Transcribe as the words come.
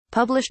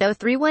Published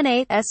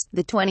 0318s,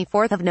 the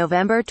 24th of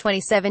November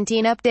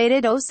 2017.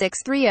 Updated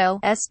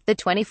 0630s, the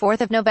 24th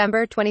of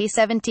November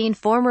 2017.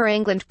 Former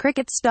England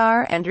cricket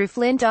star Andrew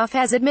Flintoff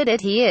has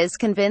admitted he is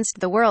convinced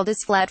the world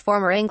is flat.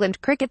 Former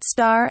England cricket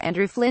star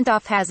Andrew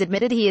Flintoff has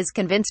admitted he is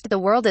convinced the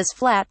world is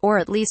flat, or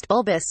at least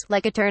bulbous,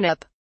 like a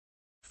turnip.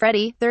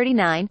 Freddie,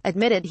 39,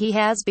 admitted he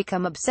has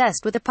become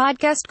obsessed with a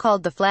podcast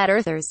called The Flat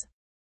Earthers.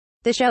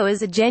 The show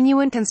is a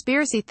genuine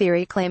conspiracy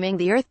theory claiming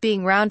the Earth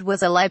being round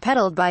was a lie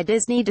peddled by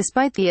Disney,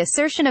 despite the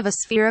assertion of a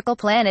spherical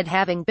planet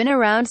having been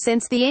around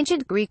since the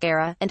ancient Greek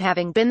era, and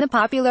having been the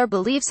popular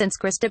belief since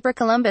Christopher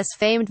Columbus'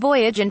 famed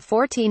voyage in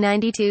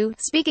 1492.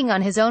 Speaking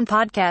on his own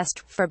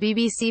podcast, for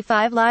BBC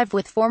 5 Live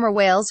with former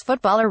Wales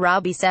footballer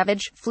Robbie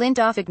Savage,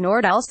 Flintoff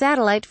ignored all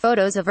satellite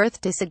photos of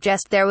Earth to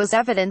suggest there was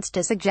evidence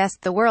to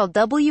suggest the world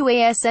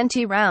wasn't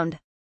round.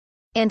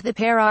 And the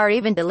pair are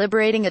even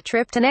deliberating a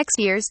trip to next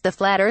year's The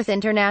Flat Earth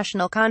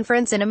International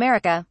Conference in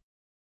America.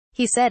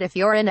 He said, if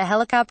you're in a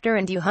helicopter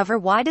and you hover,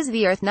 why does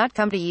the Earth not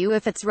come to you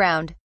if it's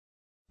round?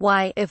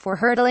 Why, if we're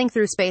hurtling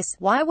through space,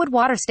 why would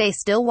water stay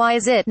still? Why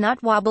is it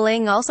not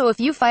wobbling? Also, if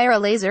you fire a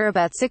laser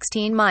about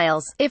 16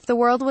 miles, if the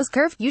world was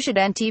curved, you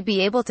shouldn't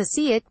be able to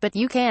see it, but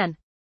you can.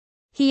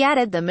 He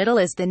added, the middle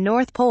is the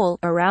North Pole,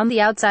 around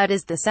the outside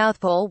is the South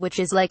Pole, which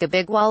is like a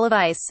big wall of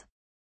ice.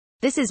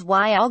 This is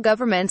why all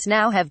governments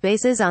now have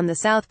bases on the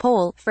South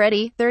Pole.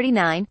 Freddie,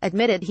 39,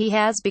 admitted he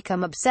has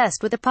become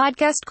obsessed with a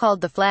podcast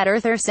called The Flat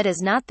Earthers. It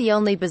is not the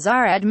only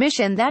bizarre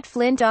admission that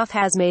Flintoff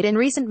has made in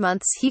recent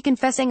months, he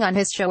confessing on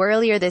his show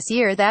earlier this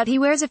year that he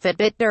wears a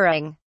Fitbit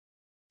during.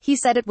 He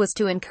said it was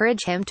to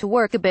encourage him to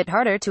work a bit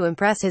harder to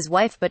impress his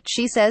wife, but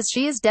she says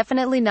she is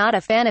definitely not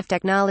a fan of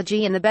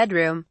technology in the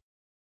bedroom.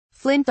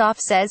 Flintoff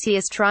says he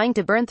is trying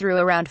to burn through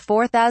around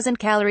 4,000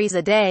 calories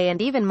a day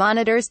and even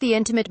monitors the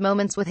intimate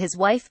moments with his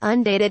wife.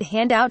 Undated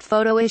handout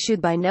photo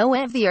issued by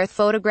NOAA of the Earth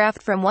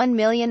photographed from 1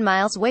 million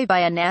miles away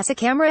by a NASA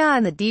camera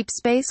on the Deep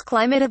Space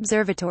Climate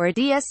Observatory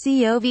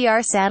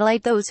DSCOVR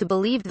satellite. Those who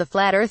believed the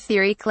flat Earth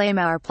theory claim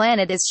our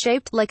planet is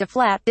shaped like a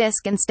flat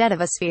disk instead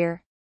of a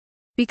sphere.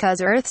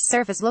 Because Earth's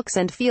surface looks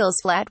and feels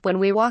flat when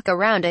we walk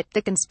around it,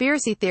 the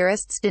conspiracy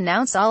theorists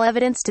denounce all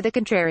evidence to the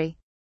contrary.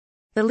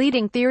 The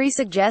leading theory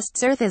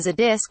suggests Earth is a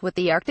disk with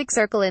the Arctic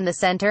Circle in the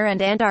center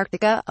and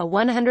Antarctica, a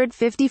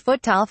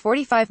 150-foot-tall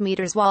 45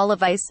 meters wall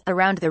of ice,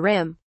 around the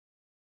rim.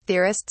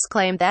 Theorists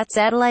claim that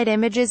satellite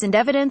images and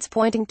evidence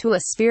pointing to a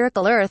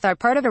spherical Earth are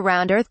part of a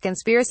round Earth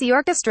conspiracy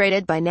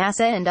orchestrated by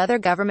NASA and other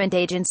government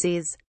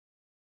agencies.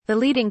 The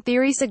leading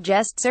theory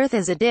suggests Earth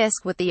is a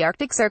disk with the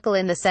Arctic Circle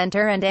in the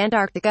center and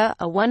Antarctica,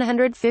 a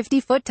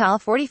 150-foot-tall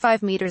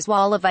 45 meters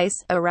wall of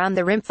ice, around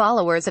the rim.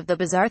 Followers of the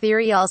bizarre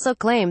theory also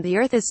claim the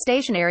Earth is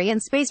stationary in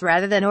space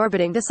rather than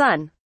orbiting the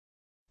Sun.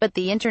 But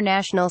the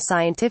international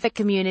scientific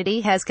community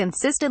has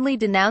consistently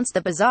denounced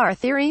the bizarre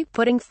theory,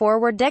 putting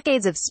forward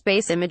decades of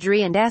space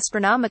imagery and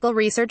astronomical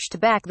research to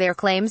back their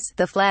claims.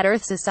 The Flat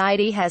Earth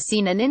Society has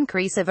seen an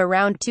increase of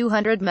around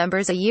 200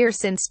 members a year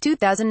since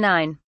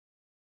 2009.